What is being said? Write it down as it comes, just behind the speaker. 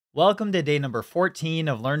Welcome to day number 14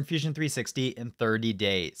 of Learn Fusion 360 in 30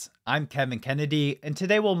 days. I'm Kevin Kennedy, and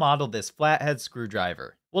today we'll model this flathead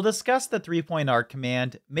screwdriver. We'll discuss the 3-point arc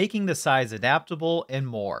command, making the size adaptable, and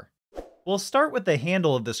more. We'll start with the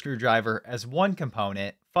handle of the screwdriver as one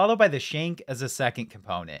component, followed by the shank as a second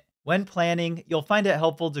component. When planning, you'll find it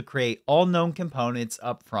helpful to create all known components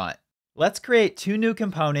up front. Let's create two new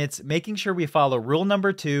components, making sure we follow rule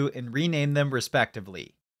number 2 and rename them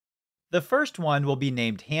respectively. The first one will be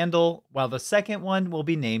named handle, while the second one will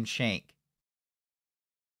be named shank.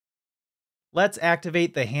 Let's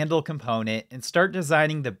activate the handle component and start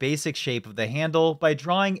designing the basic shape of the handle by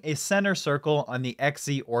drawing a center circle on the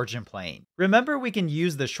XZ origin plane. Remember, we can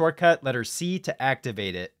use the shortcut letter C to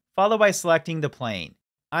activate it, followed by selecting the plane.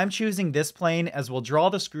 I'm choosing this plane as we'll draw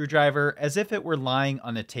the screwdriver as if it were lying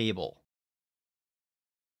on a table.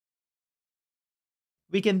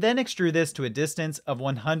 We can then extrude this to a distance of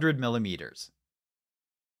 100 millimeters.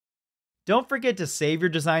 Don't forget to save your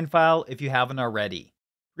design file if you haven't already.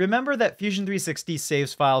 Remember that Fusion 360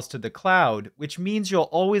 saves files to the cloud, which means you'll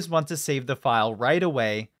always want to save the file right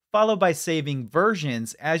away, followed by saving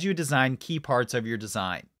versions as you design key parts of your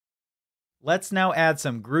design. Let's now add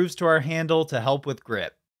some grooves to our handle to help with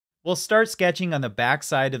grip. We'll start sketching on the back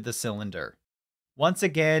side of the cylinder. Once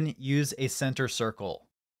again, use a center circle.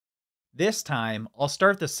 This time, I'll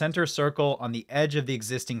start the center circle on the edge of the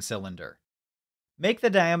existing cylinder. Make the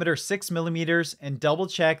diameter 6 millimeters and double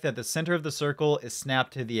check that the center of the circle is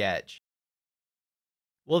snapped to the edge.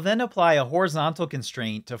 We'll then apply a horizontal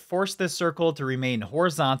constraint to force this circle to remain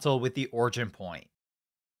horizontal with the origin point.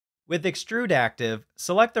 With extrude active,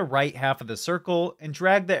 select the right half of the circle and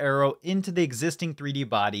drag the arrow into the existing 3D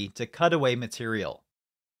body to cut away material.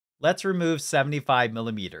 Let's remove 75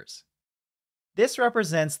 millimeters. This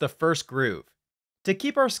represents the first groove. To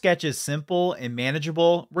keep our sketches simple and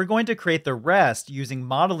manageable, we're going to create the rest using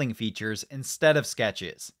modeling features instead of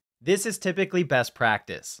sketches. This is typically best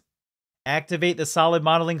practice. Activate the solid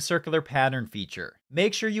modeling circular pattern feature.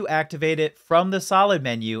 Make sure you activate it from the solid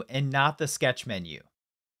menu and not the sketch menu.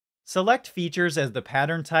 Select features as the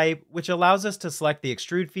pattern type, which allows us to select the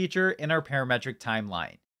extrude feature in our parametric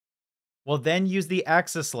timeline. We'll then use the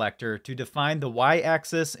axis selector to define the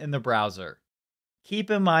y-axis in the browser.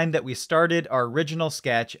 Keep in mind that we started our original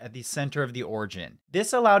sketch at the center of the origin.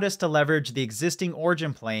 This allowed us to leverage the existing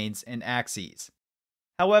origin planes and axes.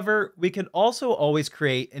 However, we could also always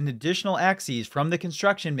create an additional axis from the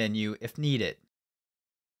construction menu if needed.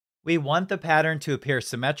 We want the pattern to appear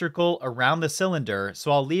symmetrical around the cylinder,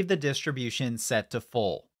 so I'll leave the distribution set to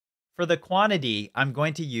full. For the quantity, I'm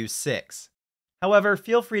going to use 6. However,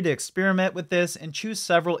 feel free to experiment with this and choose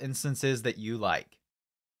several instances that you like.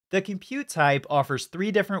 The compute type offers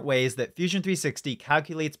 3 different ways that Fusion 360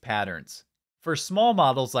 calculates patterns. For small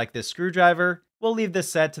models like this screwdriver, we'll leave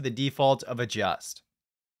this set to the default of adjust.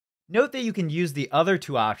 Note that you can use the other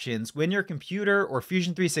 2 options when your computer or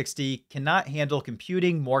Fusion 360 cannot handle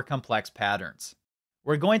computing more complex patterns.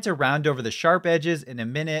 We're going to round over the sharp edges in a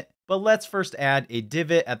minute, but let's first add a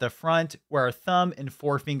divot at the front where our thumb and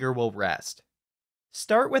forefinger will rest.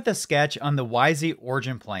 Start with a sketch on the YZ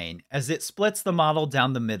origin plane as it splits the model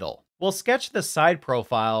down the middle. We'll sketch the side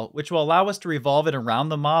profile, which will allow us to revolve it around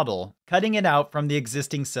the model, cutting it out from the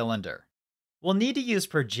existing cylinder. We'll need to use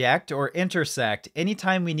project or intersect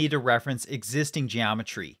anytime we need to reference existing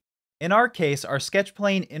geometry. In our case, our sketch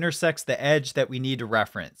plane intersects the edge that we need to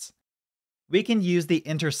reference. We can use the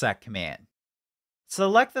Intersect command.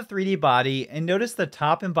 Select the 3D body and notice the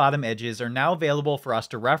top and bottom edges are now available for us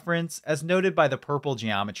to reference as noted by the purple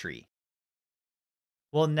geometry.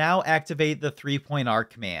 We'll now activate the 3-point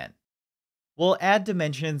arc command. We'll add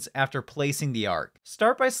dimensions after placing the arc.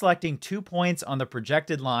 Start by selecting 2 points on the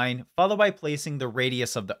projected line, followed by placing the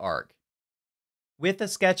radius of the arc. With the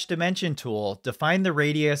sketch dimension tool, define the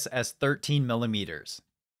radius as 13 millimeters.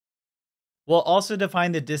 We'll also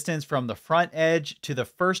define the distance from the front edge to the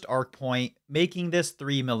first arc point, making this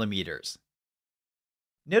 3 millimeters.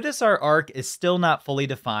 Notice our arc is still not fully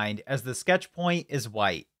defined as the sketch point is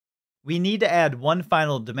white. We need to add one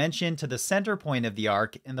final dimension to the center point of the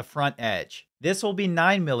arc in the front edge. This will be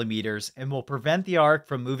 9 millimeters and will prevent the arc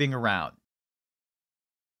from moving around.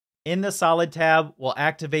 In the Solid tab, we'll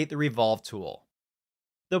activate the Revolve tool.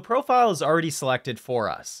 The profile is already selected for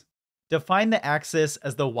us. Define the axis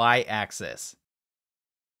as the y-axis.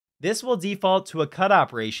 This will default to a cut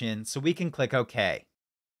operation, so we can click OK.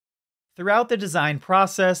 Throughout the design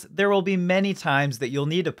process, there will be many times that you'll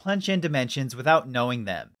need to punch in dimensions without knowing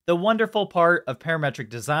them. The wonderful part of parametric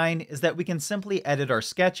design is that we can simply edit our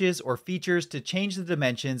sketches or features to change the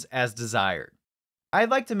dimensions as desired. I'd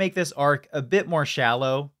like to make this arc a bit more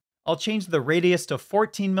shallow. I'll change the radius to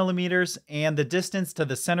 14 millimeters and the distance to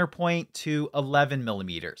the center point to 11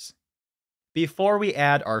 millimeters. Before we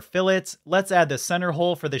add our fillets, let's add the center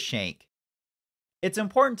hole for the shank. It's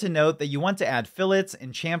important to note that you want to add fillets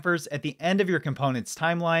and chamfers at the end of your component's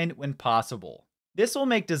timeline when possible. This will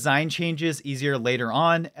make design changes easier later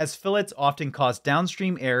on, as fillets often cause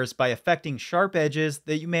downstream errors by affecting sharp edges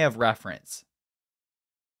that you may have referenced.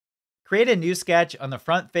 Create a new sketch on the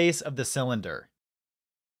front face of the cylinder.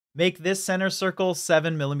 Make this center circle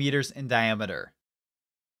 7 millimeters in diameter.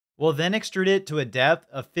 We'll then extrude it to a depth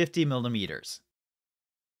of 50 millimeters.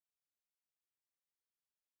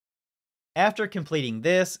 After completing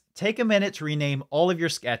this, take a minute to rename all of your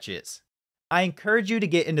sketches. I encourage you to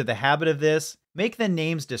get into the habit of this. Make the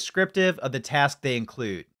names descriptive of the task they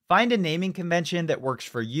include. Find a naming convention that works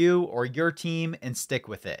for you or your team and stick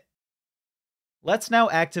with it. Let's now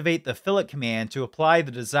activate the Fillet command to apply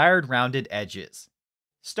the desired rounded edges.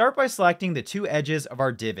 Start by selecting the two edges of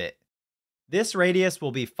our divot. This radius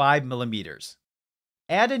will be 5 millimeters.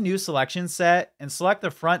 Add a new selection set and select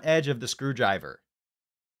the front edge of the screwdriver.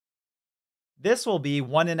 This will be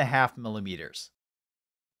 1.5 millimeters.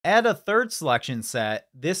 Add a third selection set,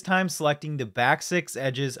 this time selecting the back 6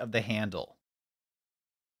 edges of the handle.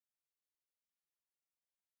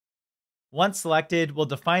 Once selected, we'll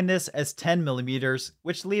define this as 10 millimeters,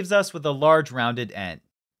 which leaves us with a large rounded end.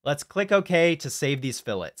 Let's click OK to save these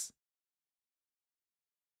fillets.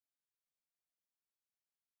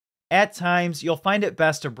 At times, you'll find it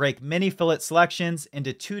best to break many fillet selections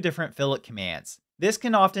into two different fillet commands. This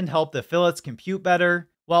can often help the fillets compute better,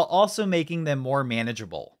 while also making them more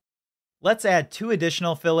manageable. Let's add 2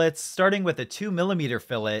 additional fillets, starting with a 2 millimeter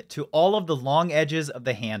fillet to all of the long edges of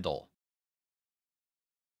the handle.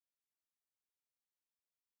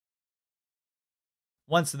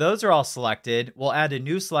 Once those are all selected, we'll add a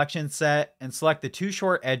new selection set and select the 2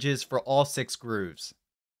 short edges for all 6 grooves.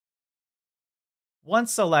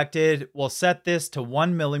 Once selected, we'll set this to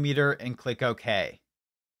 1 millimeter and click OK.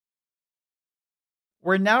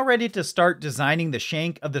 We're now ready to start designing the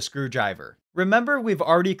shank of the screwdriver. Remember, we've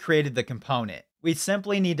already created the component. We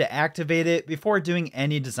simply need to activate it before doing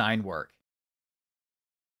any design work.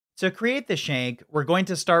 To create the shank, we're going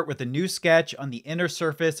to start with a new sketch on the inner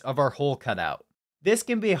surface of our hole cutout. This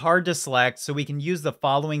can be hard to select, so we can use the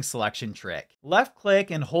following selection trick. Left-click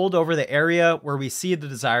and hold over the area where we see the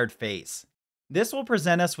desired face. This will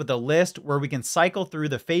present us with a list where we can cycle through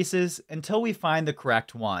the faces until we find the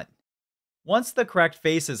correct one. Once the correct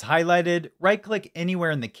face is highlighted, right-click anywhere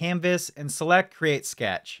in the canvas and select Create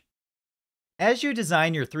Sketch. As you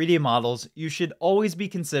design your 3D models, you should always be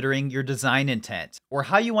considering your design intent, or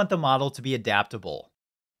how you want the model to be adaptable.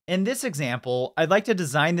 In this example, I'd like to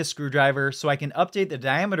design the screwdriver so I can update the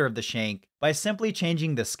diameter of the shank by simply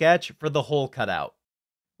changing the sketch for the hole cutout.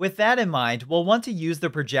 With that in mind, we'll want to use the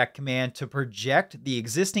Project command to project the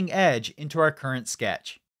existing edge into our current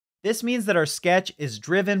sketch. This means that our sketch is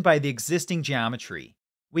driven by the existing geometry.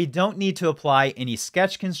 We don't need to apply any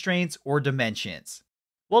sketch constraints or dimensions.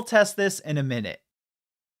 We'll test this in a minute.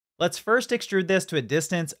 Let's first extrude this to a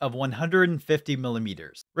distance of 150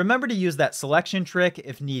 millimeters. Remember to use that selection trick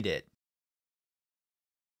if needed.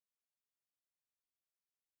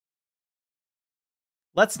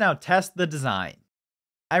 Let's now test the design.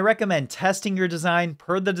 I recommend testing your design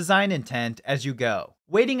per the design intent as you go.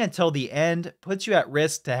 Waiting until the end puts you at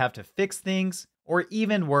risk to have to fix things, or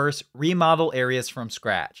even worse, remodel areas from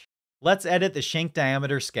scratch. Let's edit the shank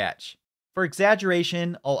diameter sketch. For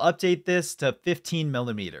exaggeration, I'll update this to 15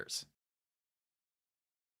 millimeters.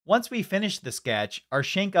 Once we finish the sketch, our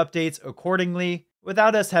shank updates accordingly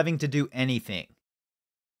without us having to do anything.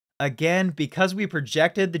 Again, because we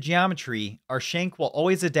projected the geometry, our shank will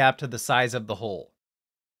always adapt to the size of the hole.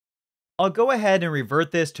 I'll go ahead and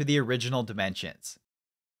revert this to the original dimensions.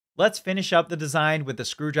 Let's finish up the design with the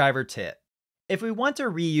screwdriver tip. If we want to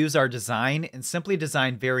reuse our design and simply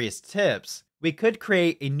design various tips, we could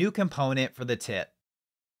create a new component for the tip.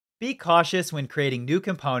 Be cautious when creating new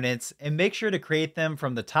components and make sure to create them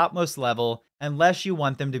from the topmost level unless you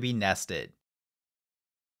want them to be nested.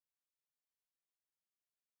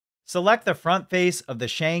 Select the front face of the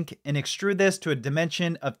shank and extrude this to a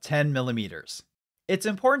dimension of 10 millimeters. It's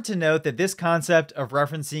important to note that this concept of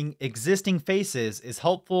referencing existing faces is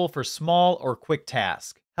helpful for small or quick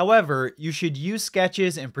tasks. However, you should use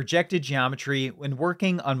sketches and projected geometry when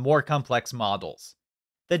working on more complex models.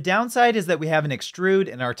 The downside is that we have an extrude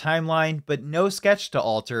in our timeline, but no sketch to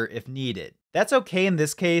alter if needed. That's okay in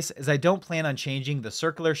this case, as I don't plan on changing the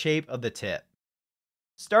circular shape of the tip.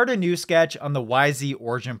 Start a new sketch on the YZ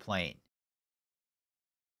origin plane.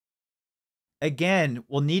 Again,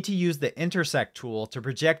 we'll need to use the Intersect tool to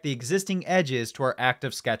project the existing edges to our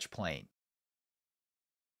active sketch plane.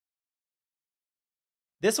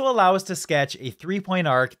 This will allow us to sketch a 3-point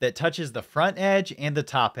arc that touches the front edge and the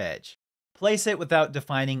top edge. Place it without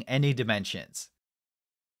defining any dimensions.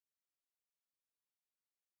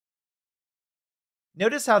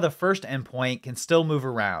 Notice how the first endpoint can still move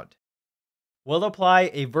around. We'll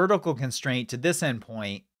apply a vertical constraint to this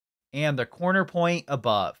endpoint and the corner point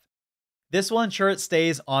above. This will ensure it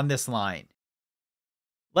stays on this line.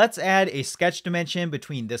 Let's add a sketch dimension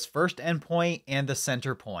between this first endpoint and the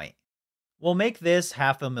center point. We'll make this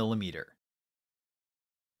 0.5 millimeter.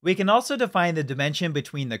 We can also define the dimension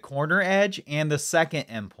between the corner edge and the second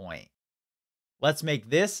endpoint. Let's make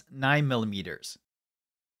this 9 millimeters.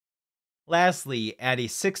 Lastly, add a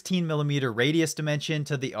 16 millimeter radius dimension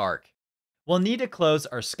to the arc. We'll need to close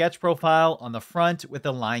our sketch profile on the front with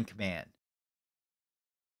the line command.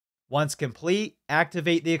 Once complete,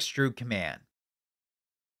 activate the extrude command.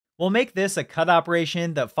 We'll make this a cut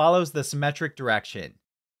operation that follows the symmetric direction.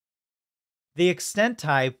 The extent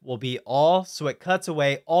type will be all, so it cuts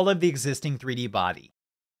away all of the existing 3D body.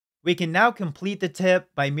 We can now complete the tip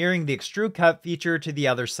by mirroring the extrude cut feature to the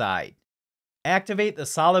other side. Activate the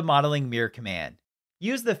solid modeling mirror command.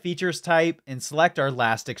 Use the features type and select our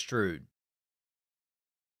last extrude.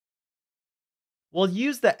 We'll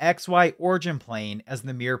use the XY origin plane as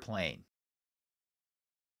the mirror plane.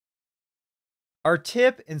 Our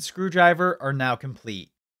tip and screwdriver are now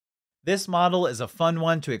complete. This model is a fun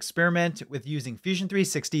one to experiment with using Fusion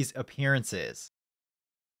 360's appearances.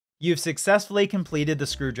 You've successfully completed the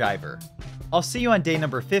screwdriver. I'll see you on day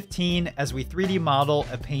number 15 as we 3D model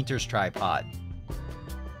a painter's tripod.